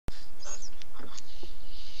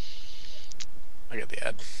I got the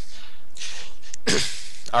ad.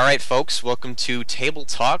 All right, folks, welcome to Table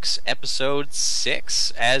Talks, episode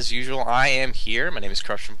 6. As usual, I am here. My name is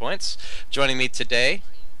Crush from Points. Joining me today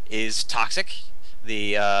is Toxic,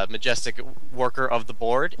 the majestic worker of the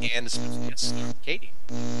board, and the special guest, Katie.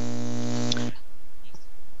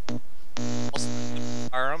 Also,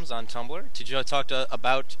 Firearms on Tumblr. Did you talk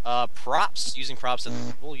about props, using props at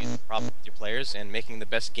the table, using props with your players, and making the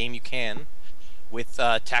best game you can with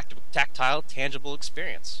tactile, tangible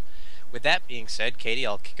experience. With that being said, Katie,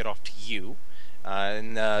 I'll kick it off to you,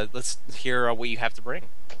 and let's hear what you have to bring.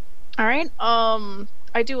 All right.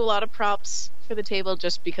 I do a lot of props for the table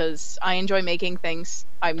just because I enjoy making things.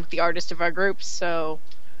 I'm the artist of our group, so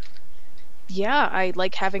yeah, I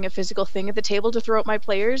like having a physical thing at the table to throw at my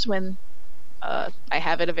players when I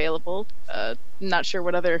have it available. Not sure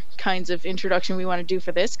what other kinds of introduction we want to do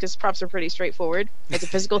for this because props are pretty straightforward. It's a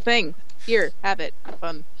physical thing. Here, have it. Have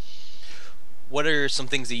fun. What are some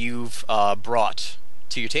things that you've brought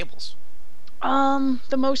to your tables?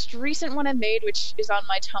 The most recent one I made, which is on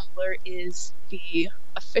my Tumblr, is the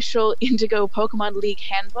official Indigo Pokemon League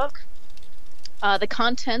handbook. The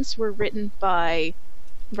contents were written by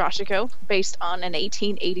Rashiko, based on an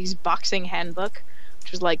 1880s boxing handbook,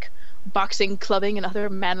 which was like boxing, clubbing, and other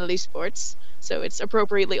manly sports. So it's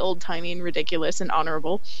appropriately old-timey and ridiculous and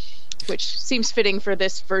honorable, which seems fitting for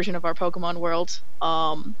this version of our Pokemon world.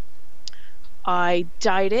 I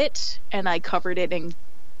dyed it, and I covered it in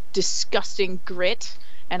disgusting grit,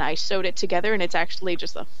 and I sewed it together, and it's actually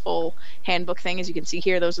just a full handbook thing. As you can see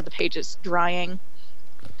here, those are the pages drying.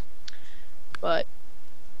 But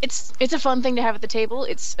it's a fun thing to have at the table.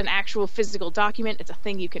 It's an actual physical document. It's a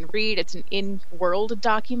thing you can read. It's an in-world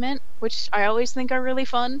document, which I always think are really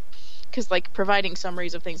fun. Because, like, providing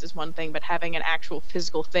summaries of things is one thing, but having an actual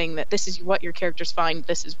physical thing that this is what your characters find,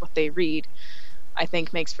 this is what they read, I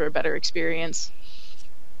think makes for a better experience.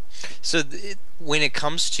 So when it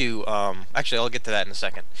comes to, actually I'll get to that in a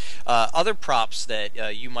second. Other props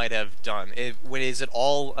that you might have done, is it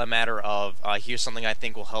all a matter of, here's something I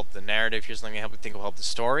think will help the narrative, here's something I think will help the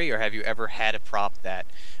story, or have you ever had a prop that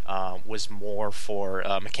was more for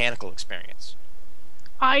mechanical experience?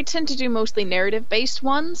 I tend to do mostly narrative-based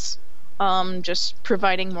ones, just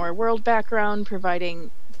providing more world background,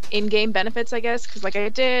 providing in-game benefits, I guess, because like I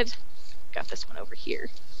got this one over here.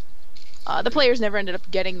 The players never ended up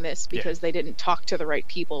getting this because they didn't talk to the right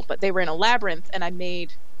people, but they were in a labyrinth, and I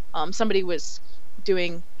made, somebody was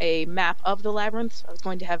doing a map of the labyrinth, so I was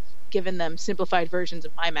going to have given them simplified versions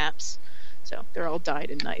of my maps, so they're all dyed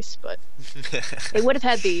and nice, but they would have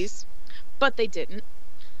had these, but they didn't,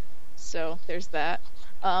 so there's that.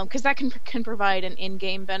 Because that can provide an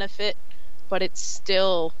in-game benefit, but it's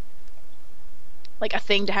still like a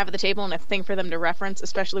thing to have at the table and a thing for them to reference,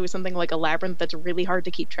 especially with something like a labyrinth that's really hard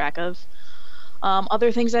to keep track of.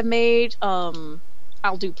 Other things I've made, I'll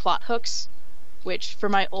do plot hooks, which for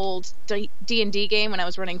my old D&D game when I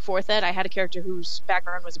was running 4th Ed, I had a character whose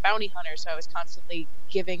background was a bounty hunter, so I was constantly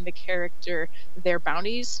giving the character their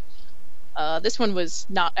bounties. This one was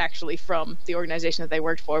not actually from the organization that they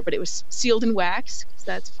worked for, but it was sealed in wax, because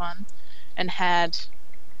that's fun, and had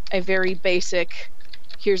a very basic,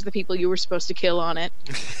 here's the people you were supposed to kill on it.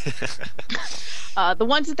 The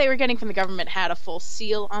ones that they were getting from the government had a full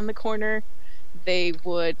seal on the corner. They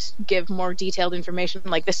would give more detailed information,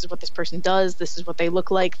 like this is what this person does, this is what they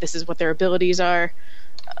look like, this is what their abilities are.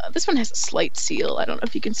 This one has a slight seal. I don't know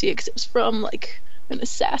if you can see it because it was from like an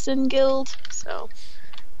assassin guild, so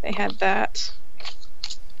they had that.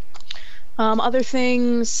 Other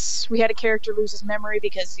things, we had a character lose his memory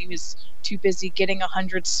because he was too busy getting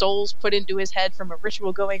 100 souls put into his head from a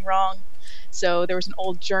ritual going wrong. So there was an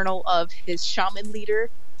old journal of his shaman leader,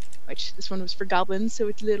 which this one was for goblins, so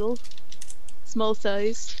it's little, small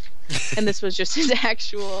size. And this was just his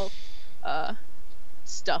actual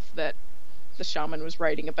stuff that the shaman was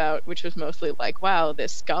writing about, which was mostly like, wow,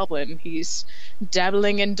 this goblin, he's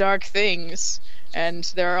dabbling in dark things. And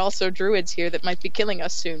there are also druids here that might be killing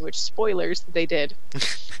us soon, which, spoilers, they did.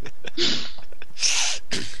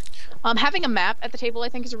 Having a map at the table, I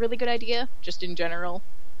think, is a really good idea, just in general.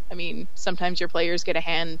 I mean, sometimes your players get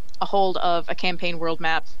a hold of a campaign world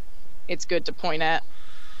map. It's good to point at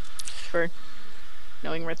for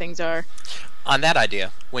knowing where things are. On that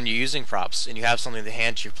idea, when you're using props and you have something to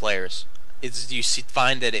hand to your players, do you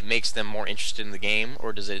find that it makes them more interested in the game,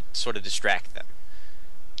 or does it sort of distract them?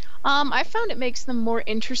 I found it makes them more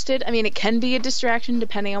interested. I mean, it can be a distraction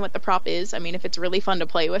depending on what the prop is. I mean, if it's really fun to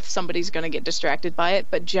play with, somebody's going to get distracted by it.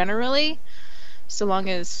 But generally, so long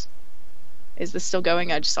as... Is this still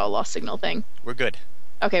going? I just saw a lost signal thing. We're good.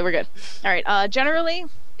 Okay, we're good. All right. Generally,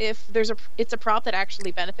 if it's a prop that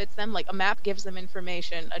actually benefits them. Like a map gives them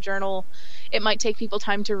information, a journal, it might take people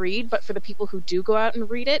time to read, but for the people who do go out and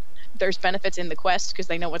read it, there's benefits in the quest because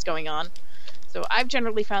they know what's going on. So I've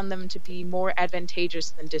generally found them to be more advantageous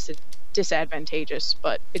than disadvantageous,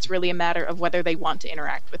 but it's really a matter of whether they want to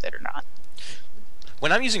interact with it or not.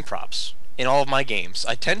 When I'm using props in all of my games,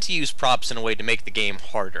 I tend to use props in a way to make the game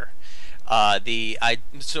harder. One of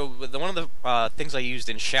the things I used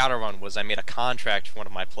in Shadowrun was I made a contract for one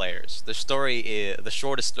of my players. The story is the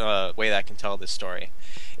shortest way that I can tell this story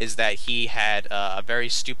is that he had a very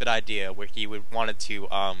stupid idea where he wanted to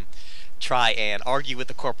try and argue with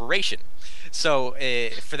the corporation. So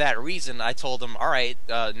for that reason, I told him, all right,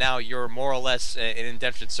 now you're more or less in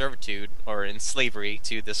indentured servitude or in slavery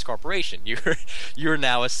to this corporation. You're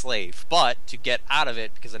now a slave. But to get out of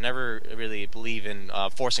it, because I never really believe in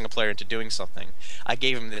forcing a player into doing something, I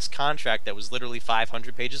gave him this contract that was literally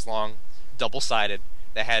 500 pages long, double-sided,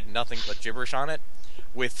 that had nothing but gibberish on it,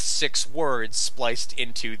 with 6 words spliced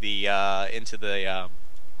into the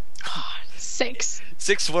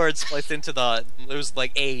six words spliced into it was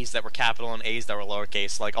like A's that were capital and A's that were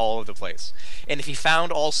lowercase, like all over the place. And if he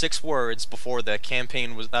found all 6 words before the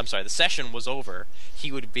session was over,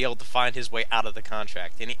 he would be able to find his way out of the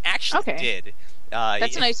contract. And he actually did.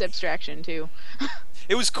 That's a nice abstraction too.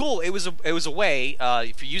 It was cool. It was a way,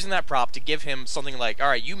 if you're using that prop, to give him something like, all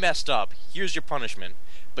right, you messed up, here's your punishment.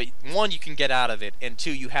 But 1, you can get out of it, and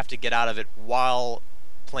 2, you have to get out of it while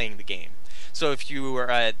playing the game. So if you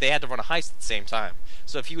were, they had to run a heist at the same time.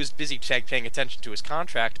 So if he was busy paying attention to his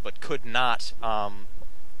contract but could not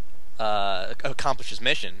accomplish his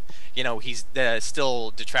mission, he's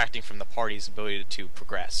still detracting from the party's ability to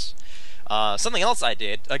progress. Something else I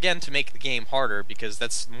did, again to make the game harder, because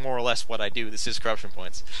that's more or less what I do, this is Corruption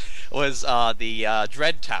Points, was the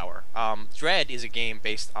Dread Tower. Dread is a game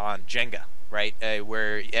based on Jenga, right?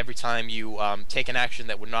 Where every time you take an action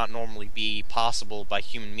that would not normally be possible by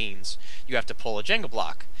human means, you have to pull a Jenga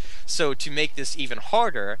block. So to make this even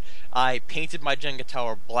harder, I painted my Jenga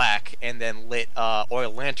tower black and then lit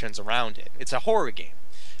oil lanterns around it. It's a horror game.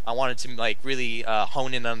 I wanted to really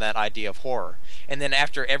hone in on that idea of horror. And then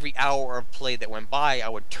after every hour of play that went by, I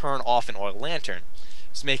would turn off an oil lantern.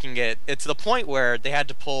 It's making it to the point where they had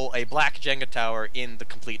to pull a black Jenga tower in the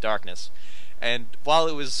complete darkness. And while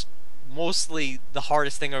it was mostly the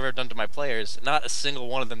hardest thing I've ever done to my players, not a single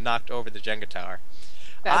one of them knocked over the Jenga tower.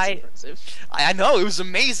 That's impressive. I know, it was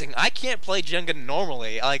amazing. I can't play Jenga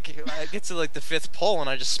normally. I get to the 5th pull and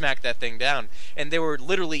I just smack that thing down. And they were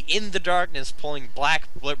literally in the darkness pulling black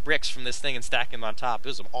bricks from this thing and stacking them on top. It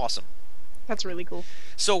was awesome. That's really cool.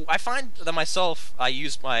 So I find that myself, I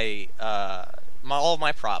use my all of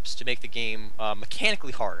my props to make the game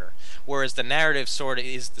mechanically harder, whereas the narrative sort of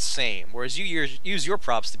is the same. Whereas you use your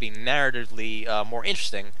props to be narratively more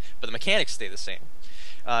interesting, but the mechanics stay the same.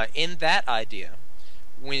 In that idea,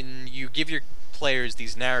 when you give your players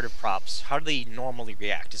these narrative props, how do they normally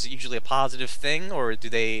react? Is it usually a positive thing, or do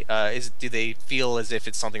they feel as if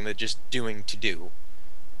it's something they're just doing to do?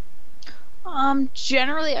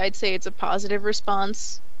 Generally, I'd say it's a positive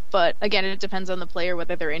response. But again, it depends on the player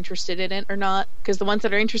whether they're interested in it or not. Because the ones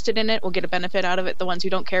that are interested in it will get a benefit out of it. The ones who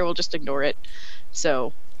don't care will just ignore it.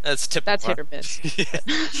 So that's typical. That's hit or miss. Yeah.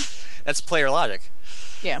 That's player logic.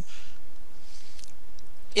 Yeah.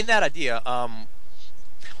 In that idea,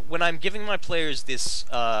 when I'm giving my players this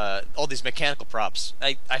all these mechanical props,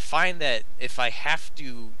 I find that if I have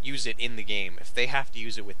to use it in the game, if they have to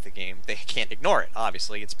use it with the game, they can't ignore it.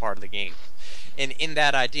 Obviously, it's part of the game. And in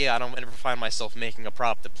that idea, I don't ever find myself making a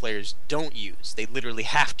prop that players don't use. They literally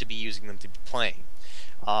have to be using them to be playing.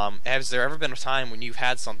 Has there ever been a time when you've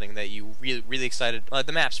had something that you really excited,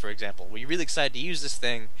 the maps for example, where you're really excited to use this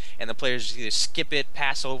thing, and the players just either skip it,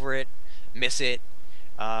 pass over it, miss it?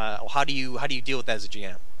 How do you deal with that as a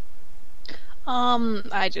GM?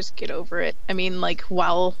 I just get over it. I mean,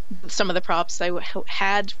 while some of the props I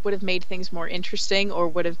had would have made things more interesting or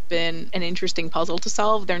would have been an interesting puzzle to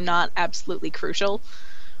solve, they're not absolutely crucial.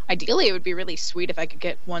 Ideally, it would be really sweet if I could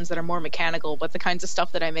get ones that are more mechanical, but the kinds of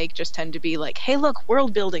stuff that I make just tend to be like, hey, look,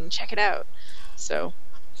 world building, check it out. So,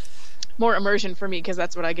 more immersion for me, because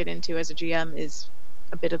that's what I get into as a GM, is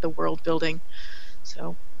a bit of the world building.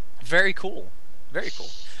 So, very cool. Very cool.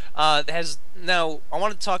 Now, I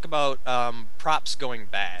want to talk about props going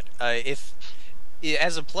bad. If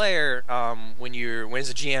as a player, when as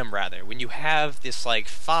a GM rather, when you have this like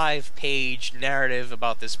 5-page narrative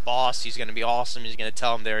about this boss, he's gonna be awesome. He's gonna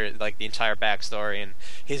tell him their like the entire backstory and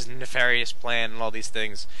his nefarious plan and all these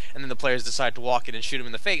things, and then the players decide to walk in and shoot him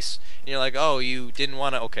in the face, and you're like, oh, you didn't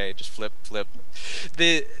want to? Okay, just flip.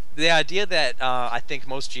 The idea that I think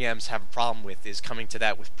most GMs have a problem with is coming to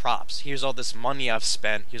that with props. Here's all this money I've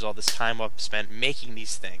spent. Here's all this time I've spent making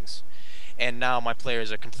these things, and now my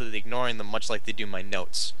players are completely ignoring them, much like they do my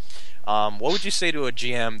notes. What would you say to a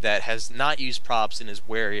GM that has not used props and is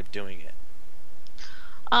wary of doing it?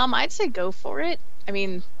 I'd say go for it. I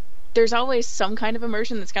mean, there's always some kind of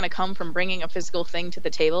immersion that's going to come from bringing a physical thing to the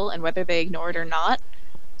table, and whether they ignore it or not,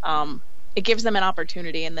 it gives them an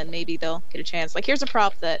opportunity, and then maybe they'll get a chance. Like, here's a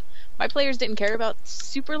prop that my players didn't care about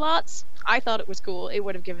super lots. I thought it was cool. It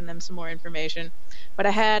would have given them some more information. But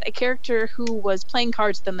I had a character who was playing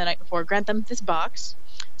cards with them the night before. Grant them this box.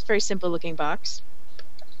 It's a very simple-looking box.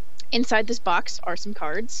 Inside this box are some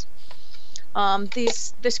cards.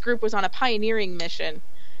 This group was on a pioneering mission,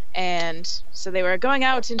 and so they were going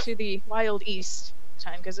out into the Wild East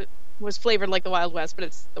time, because it was flavored like the Wild West, but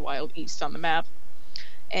it's the Wild East on the map.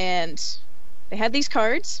 And they had these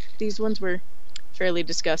cards. These ones were fairly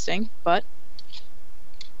disgusting, but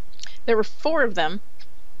there were 4 of them,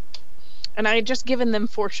 and I had just given them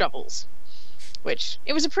 4 shovels, which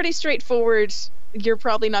it was a pretty straightforward, you're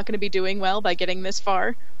probably not going to be doing well by getting this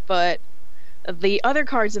far, but the other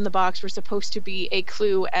cards in the box were supposed to be a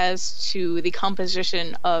clue as to the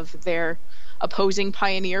composition of their opposing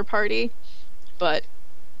pioneer party, but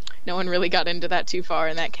no one really got into that too far,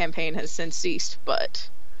 and that campaign has since ceased. But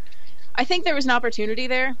I think there was an opportunity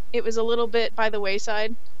there. It was a little bit by the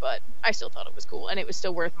wayside, but I still thought it was cool, and it was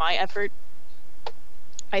still worth my effort,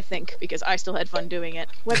 I think, because I still had fun doing it.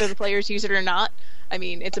 Whether the players use it or not, I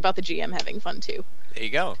mean, it's about the GM having fun too. There you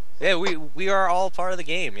go. Yeah, we are all part of the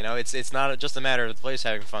game. You know, it's not just a matter of the players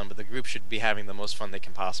having fun, but the group should be having the most fun they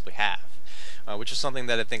can possibly have, which is something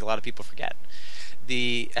that I think a lot of people forget.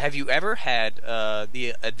 Have you ever had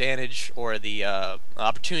the advantage or the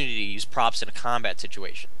opportunity to use props in a combat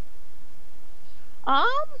situation?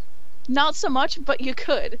 Not so much, but you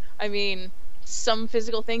could. I mean, some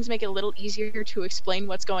physical things make it a little easier to explain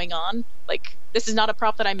what's going on. Like, this is not a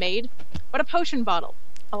prop that I made, but a potion bottle.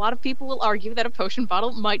 A lot of people will argue that a potion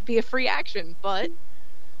bottle might be a free action, but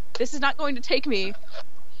this is not going to take me...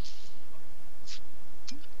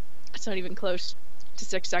 It's not even close to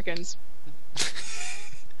 6 seconds.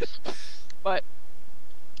 But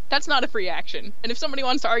that's not a free action. And if somebody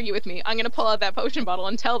wants to argue with me, I'm going to pull out that potion bottle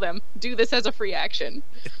and tell them, do this as a free action.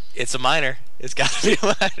 It's a minor. It's got to be a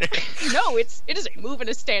minor. No, it is a move and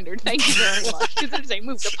a standard. Thank you very much. Because it is a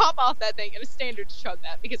move to pop off that thing and a standard to chug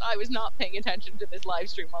that, because I was not paying attention to this live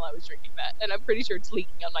stream while I was drinking that. And I'm pretty sure it's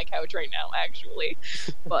leaking on my couch right now, actually.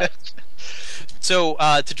 But... So,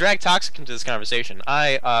 to drag Toxic into this conversation,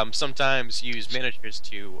 I sometimes use miniatures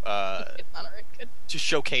to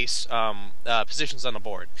showcase positions on the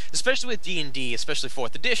board, especially with D&D, especially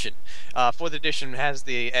 4th edition. 4th edition has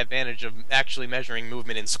the advantage of actually measuring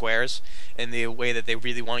movement in squares in the way that they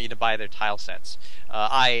really want you to buy their tile sets.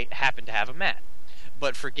 I happen to have a mat,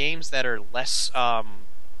 but for games that are less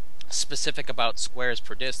specific about squares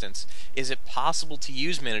per distance, is it possible to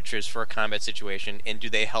use miniatures for a combat situation, and do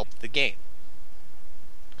they help the game?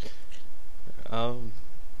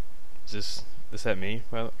 Is that me?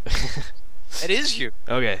 Well, it is you.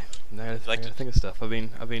 Okay, I gotta think of stuff. I've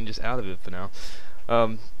been just out of it for now.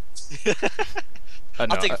 I'll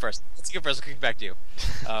take it first. Let's take it first. I'll kick it back to you.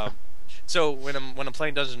 So when I'm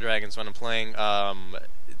playing Dungeons and Dragons, when I'm playing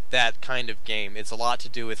that kind of game, it's a lot to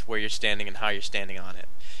do with where you're standing and how you're standing on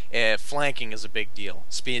it. Flanking is a big deal.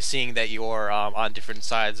 Seeing that you're on different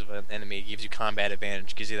sides of an enemy gives you combat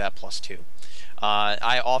advantage, gives you that +2.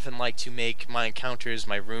 I often like to make my encounters,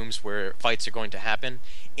 my rooms where fights are going to happen,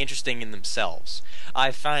 interesting in themselves. I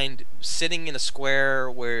find sitting in a square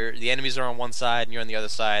where the enemies are on one side and you're on the other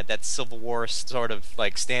side, that Civil War sort of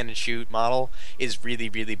like stand and shoot model is really,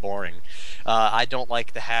 really boring. I don't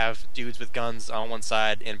like to have dudes with guns on one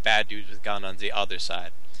side and bad dudes with guns on the other side.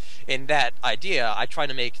 In that idea, I try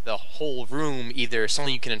to make the whole room either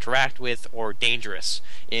something you can interact with or dangerous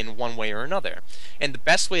in one way or another. And the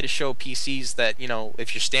best way to show PCs that, you know,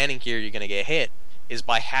 if you're standing here, you're going to get hit, is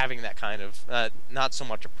by having that kind of, not so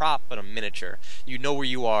much a prop, but a miniature. You know where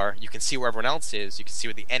you are, you can see where everyone else is, you can see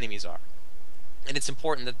where the enemies are. And it's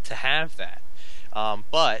important to have that.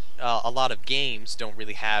 But a lot of games don't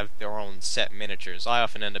really have their own set miniatures. I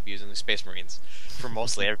often end up using the Space Marines for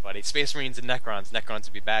mostly everybody. Space Marines and Necrons. Necrons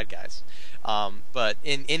would be bad guys. But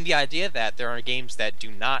in the idea that there are games that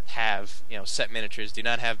do not have, you know, set miniatures, do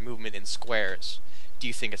not have movement in squares, do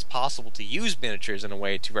you think it's possible to use miniatures in a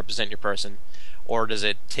way to represent your person, or does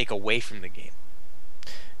it take away from the game?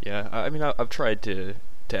 Yeah, I mean, I've tried to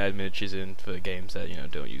add miniatures in for games that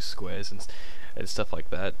don't use squares and stuff like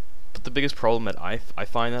that. But the biggest problem that I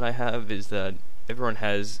find that I have is that everyone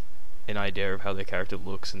has an idea of how their character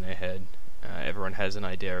looks in their head. Everyone has an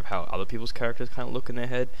idea of how other people's characters kind of look in their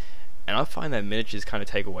head. And I find that miniatures kind of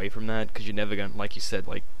take away from that, because you're never going to, like you said,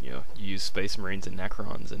 you use Space Marines and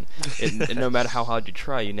Necrons, and no matter how hard you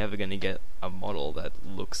try, you're never going to get a model that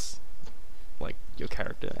looks like your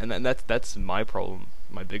character. And that's my problem,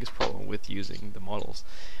 my biggest problem with using the models.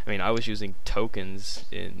 I mean, I was using tokens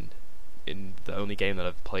in the only game that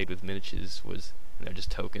I've played with miniatures was, just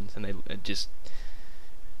tokens, and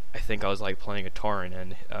I think I was like playing a Tauren,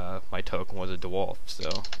 and my token was a dwarf, so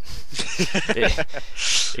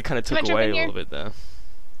it kind of took away a little bit there.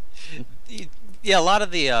 Yeah, a lot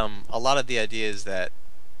of the ideas that.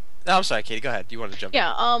 No, I'm sorry, Katie. Go ahead. You want to jump?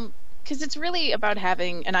 Yeah. Because it's really about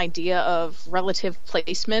having an idea of relative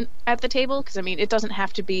placement at the table. Because I mean, it doesn't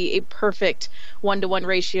have to be a perfect 1-to-1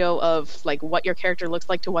 ratio of like what your character looks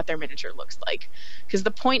like to what their miniature looks like. Because the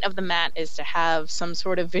point of the mat is to have some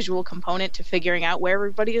sort of visual component to figuring out where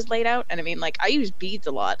everybody is laid out. And I mean, like, I use beads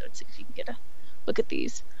a lot. Let's see if you can get a look at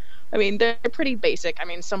these. I mean, they're pretty basic. I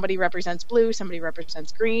mean, somebody represents blue, somebody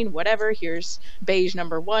represents green, whatever. Here's beige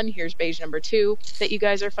number 1, here's beige number 2 that you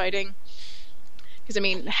guys are fighting. Because, I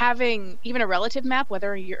mean, having even a relative map,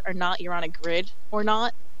 whether you're on a grid or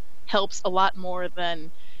not, helps a lot more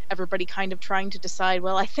than everybody kind of trying to decide,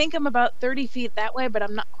 well, I think I'm about 30 feet that way, but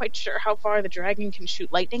I'm not quite sure how far the dragon can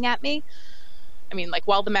shoot lightning at me. I mean, like,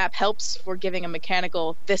 while the map helps for giving a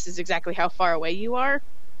mechanical, this is exactly how far away you are,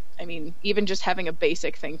 I mean, even just having a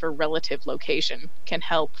basic thing for relative location can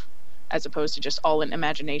help, as opposed to just all in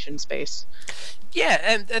imagination space. Yeah,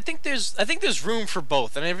 and I think there's room for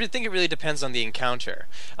both, and I think it really depends on the encounter.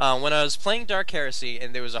 When I was playing Dark Heresy,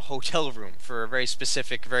 and there was a hotel room for a very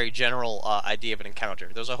specific, very general idea of an encounter.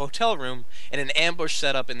 There was a hotel room and an ambush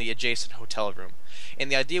set up in the adjacent hotel room,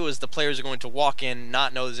 and the idea was the players are going to walk in,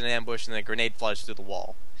 not know there's an ambush, and then a grenade flies through the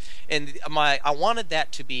wall. And I wanted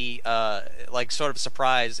that to be like sort of a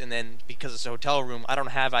surprise, and then because it's a hotel room, I don't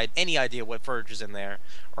have any idea what furniture's in there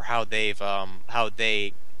or how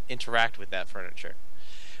they interact with that furniture.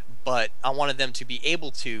 But I wanted them to be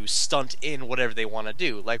able to stunt in whatever they want to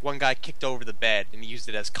do. Like, one guy kicked over the bed and used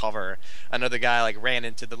it as cover. Another guy like ran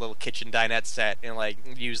into the little kitchen dinette set and like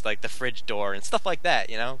used like the fridge door and stuff like that,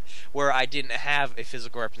 where I didn't have a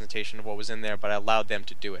physical representation of what was in there, but I allowed them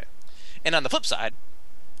to do it. And on the flip side,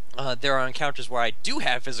 there are encounters where I do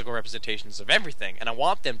have physical representations of everything, and I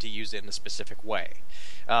want them to use it in a specific way.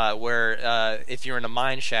 Where if you're in a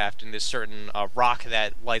mine shaft and there's certain rock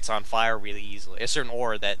that lights on fire really easily, a certain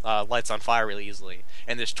ore that lights on fire really easily,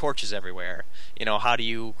 and there's torches everywhere, how do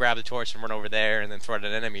you grab the torch and run over there and then throw it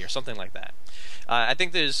at an enemy or something like that? I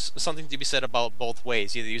think there's something to be said about both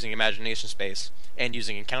ways, either using imagination space and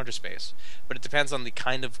using encounter space. But it depends on the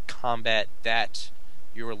kind of combat that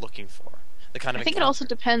you're looking for. I think it also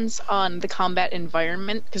depends on the combat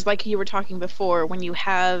environment, because like you were talking before, when you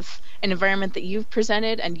have an environment that you've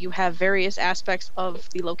presented and you have various aspects of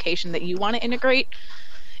the location that you want to integrate,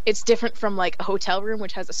 it's different from like a hotel room,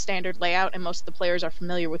 which has a standard layout and most of the players are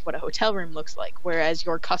familiar with what a hotel room looks like, whereas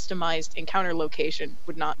your customized encounter location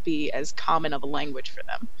would not be as common of a language for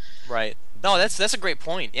them. Right. No, that's a great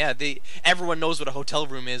point. Yeah, everyone knows what a hotel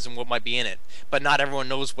room is and what might be in it, but not everyone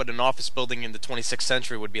knows what an office building in the 26th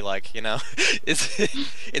century would be like.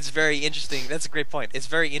 It's very interesting. That's a great point. It's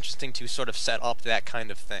very interesting to sort of set up that kind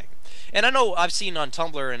of thing. And I know I've seen on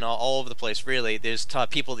Tumblr and all over the place. Really, there's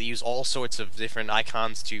people that use all sorts of different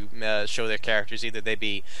icons to show their characters. Either they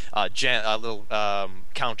be little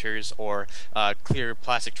counters or clear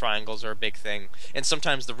plastic triangles are a big thing. And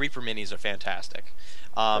sometimes the Reaper minis are fantastic.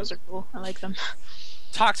 Those are cool. I like them.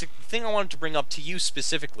 Toxic, the thing I wanted to bring up to you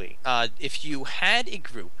specifically, if you had a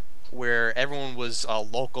group where everyone was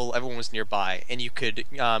local, everyone was nearby, and you could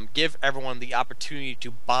give everyone the opportunity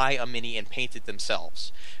to buy a mini and paint it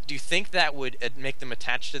themselves, do you think that would make them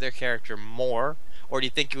attached to their character more, or do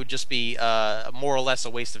you think it would just be more or less a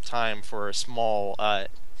waste of time for a small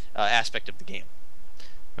aspect of the game?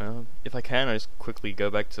 If I can, I just quickly go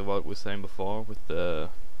back to what I was saying before with the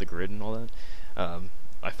grid and all that.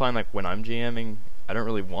 I find like when I'm GMing, I don't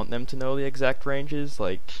really want them to know the exact ranges,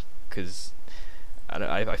 like, because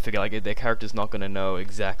I figure like their character's not going to know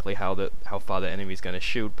exactly how far the enemy's going to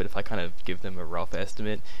shoot. But if I kind of give them a rough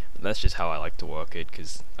estimate, that's just how I like to work it,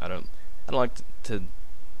 because I don't like to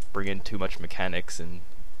bring in too much mechanics and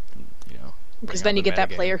because then you get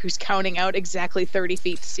that player who's counting out exactly 30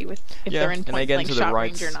 feet to see if they're in point blank shot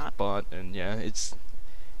range or not. Spot, and yeah,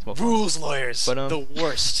 It's more fun. Rules lawyers, But, the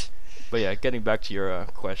worst. But yeah, getting back to your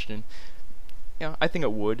question, I think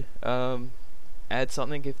it would add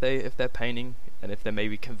something if they're painting and if they're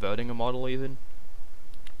maybe converting a model even.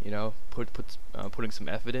 Putting some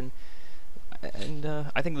effort in, and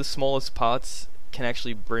I think the smallest parts can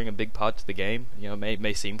actually bring a big part to the game.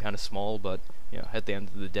 May seem kind of small, but at the end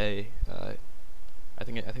of the day, I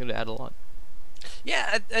think it would add a lot.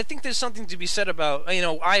 Yeah, I think there's something to be said about,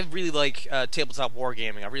 I really like tabletop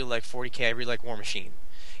wargaming. I really like 40K. I really like War Machine.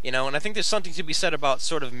 And I think there's something to be said about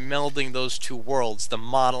sort of melding those two worlds, the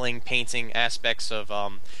modeling, painting aspects of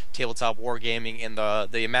tabletop wargaming and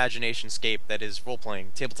the imagination scape that is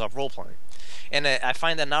role-playing, tabletop role-playing. And I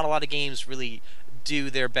find that not a lot of games really do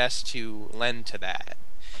their best to lend to that.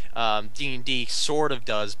 D&D sort of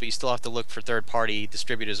does, but you still have to look for third-party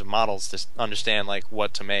distributors of models to understand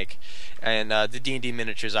what to make. And the D&D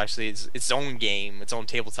miniatures actually is its own game, its own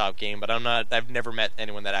tabletop game, but I've never met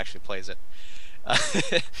anyone that actually plays it.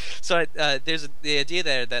 So there's the idea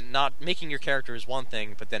there that not making your character is one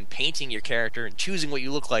thing, but then painting your character and choosing what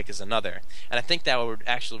you look like is another. And I think that would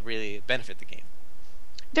actually really benefit the game.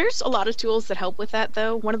 There's a lot of tools that help with that,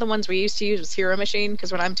 though. One of the ones we used to use was Hero Machine,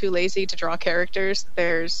 because when I'm too lazy to draw characters,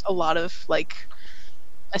 there's a lot of,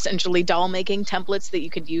 essentially doll-making templates that you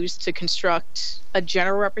could use to construct a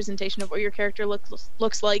general representation of what your character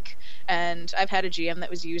looks like. And I've had a GM that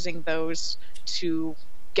was using those to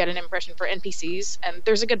get an impression for NPCs, and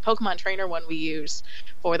there's a good Pokemon Trainer one we use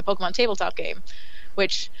for the Pokemon tabletop game,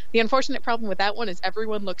 which the unfortunate problem with that one is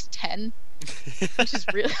everyone looks 10, which is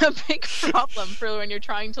really a big problem for when you're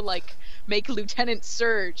trying to make Lieutenant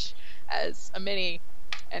Surge as a mini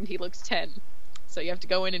and he looks 10. So you have to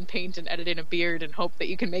go in and paint and edit in a beard and hope that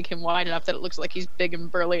you can make him wide enough that it looks like he's big and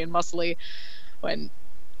burly and muscly when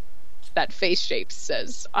that face shape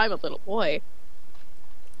says, I'm a little boy.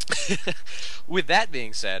 With that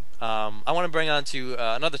being said, I want to bring on to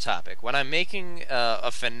another topic. When I'm making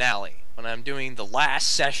a finale, when I'm doing the last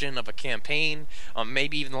session of a campaign,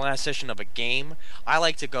 maybe even the last session of a game, I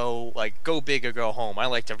like to go big or go home. I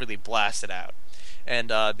like to really blast it out. And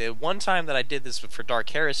the one time that I did this for Dark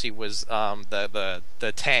Heresy was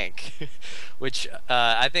the tank, which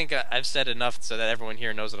I think I've said enough so that everyone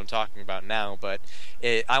here knows what I'm talking about now. But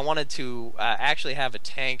I wanted to actually have a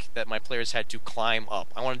tank that my players had to climb up.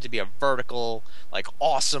 I wanted it to be a vertical,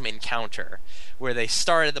 awesome encounter where they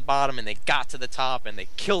started at the bottom and they got to the top and they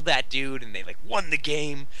killed that dude and they won the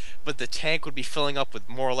game. But the tank would be filling up with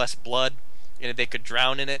more or less blood, and they could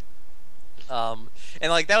drown in it. And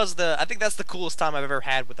that was I think that's the coolest time I've ever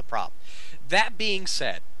had with a prop. That being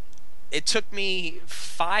said, it took me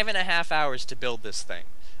 5.5 hours to build this thing.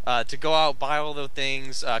 To go out, buy all the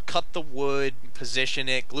things, cut the wood, position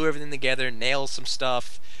it, glue everything together, nail some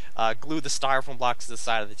stuff, glue the styrofoam blocks to the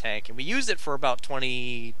side of the tank, and we used it for about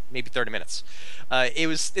 20, maybe 30 minutes.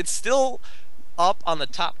 It's still up on the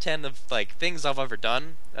top 10 of things I've ever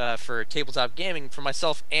done for tabletop gaming for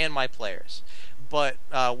myself and my players. But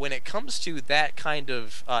when it comes to that kind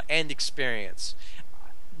of end experience,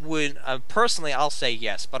 personally, I'll say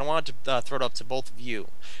yes. But I wanted to throw it up to both of you.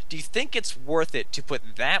 Do you think it's worth it to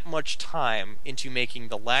put that much time into making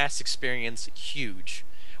the last experience huge?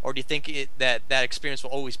 Or do you think that experience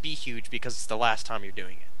will always be huge because it's the last time you're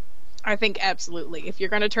doing it? I think absolutely. If you're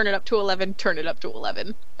going to turn it up to 11, turn it up to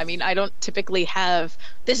 11. I mean, I don't typically have,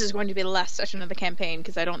 this is going to be the last session of the campaign,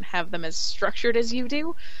 because I don't have them as structured as you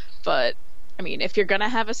do. But I mean, if you're gonna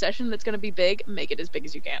have a session that's gonna be big, make it as big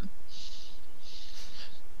as you can.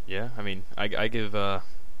 Yeah, I mean, I give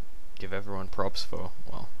everyone props for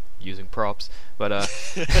using props, but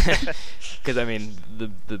because I mean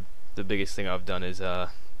the biggest thing I've done is I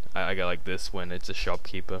go this when it's a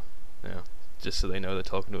shopkeeper, just so they know they're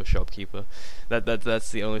talking to a shopkeeper.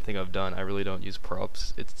 That's the only thing I've done. I really don't use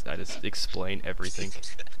props. I just explain everything.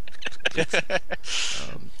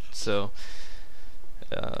 So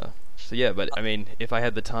yeah, but I mean, if I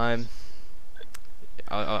had the time,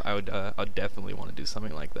 I'd definitely want to do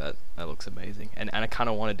something like that. That looks amazing, and I kind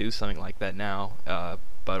of want to do something like that now.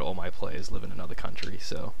 But all my players live in another country,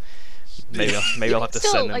 so maybe I'll have to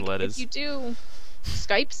send them letters. If you do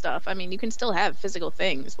Skype stuff, I mean, you can still have physical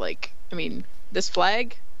things. I mean, this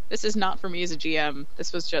flag, this is not for me as a GM.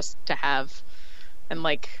 This was just to have, and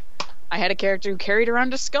I had a character who carried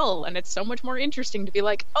around a skull, and it's so much more interesting to be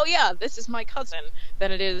oh yeah, this is my cousin,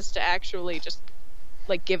 than it is to actually just,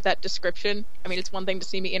 give that description. I mean, it's one thing to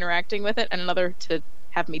see me interacting with it, and another to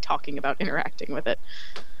have me talking about interacting with it.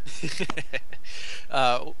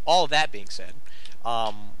 All that being said,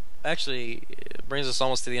 actually it brings us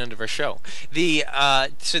almost to the end of our show.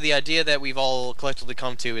 So the idea that we've all collectively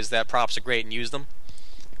come to is that props are great and use them.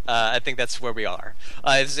 I think that's where we are.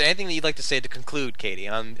 Is there anything that you'd like to say to conclude, Katie,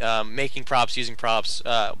 on making props, using props,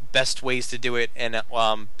 best ways to do it, and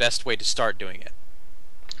best way to start doing it?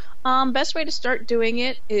 Best way to start doing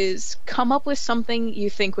it is come up with something you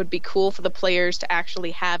think would be cool for the players to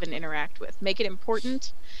actually have and interact with. Make it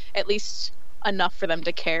important, at least enough for them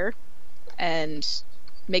to care, and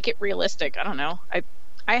make it realistic. I don't know.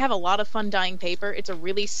 I have a lot of fun dyeing paper. It's a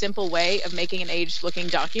really simple way of making an aged-looking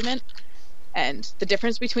document, and the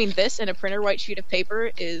difference between this and a printer white sheet of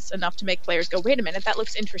paper is enough to make players go, wait a minute, that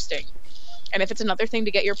looks interesting. And if it's another thing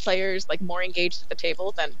to get your players like more engaged at the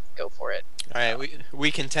table, then go for it. All right,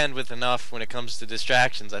 we contend with enough when it comes to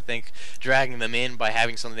distractions. I think dragging them in by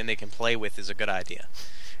having something they can play with is a good idea.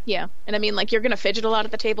 Yeah, and I mean, like, you're gonna fidget a lot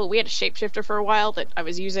at the table. We had a shapeshifter for a while that I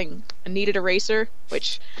was using a kneaded eraser,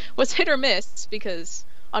 which was hit or miss because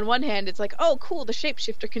on one hand it's like, oh cool, the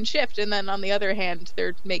shapeshifter can shift, and then on the other hand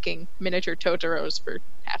they're making miniature Totoros for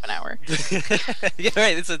half an hour. Yeah,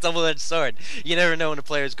 right. It's a double-edged sword. You never know when a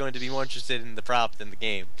player is going to be more interested in the prop than the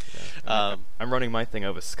game. Yeah. I'm running my thing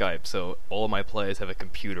over Skype, so all of my players have a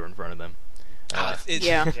computer in front of them.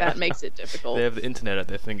 Yeah, that makes it difficult. They have the internet at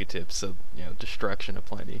their fingertips, so distraction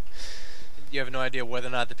aplenty. You have no idea whether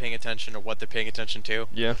or not they're paying attention or what they're paying attention to.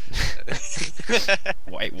 Yeah.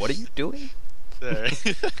 Wait, what are you doing?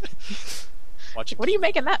 What are you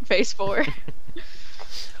making that face for?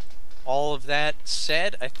 All of that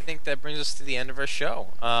said, I think that brings us to the end of our show.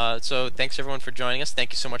 So thanks everyone for joining us.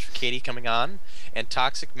 Thank you so much for Katie coming on and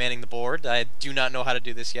Toxic manning the board. I do not know how to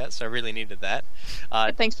do this yet, so I really needed that.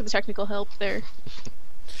 Thanks for the technical help there.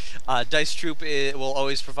 Dice Troop will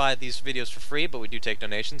always provide these videos for free, but we do take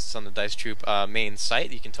donations. It's on the Dice Troop main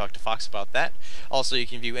site. You can talk to Fox about that. Also, you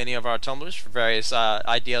can view any of our Tumblrs for various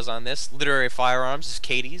ideas on this. Literary Firearms is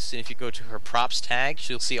Katie's, and if you go to her props tag,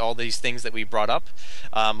 she'll see all these things that we brought up.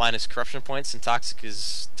 Mine is Corruption Points, and Toxic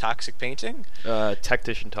is Toxic Painting.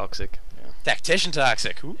 Tactician Toxic. Yeah. Tactician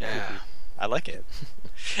Toxic. Ooh, yeah. I like it.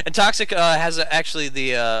 And Toxic has actually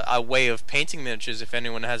the a way of painting miniatures. If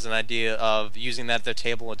anyone has an idea of using that at their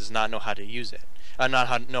table and does not know how to use it,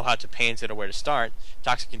 know how to paint it or where to start,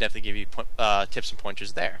 Toxic can definitely give you tips and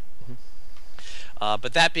pointers there. Mm-hmm.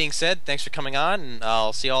 But that being said, thanks for coming on, and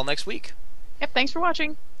I'll see you all next week. Yep, thanks for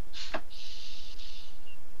watching.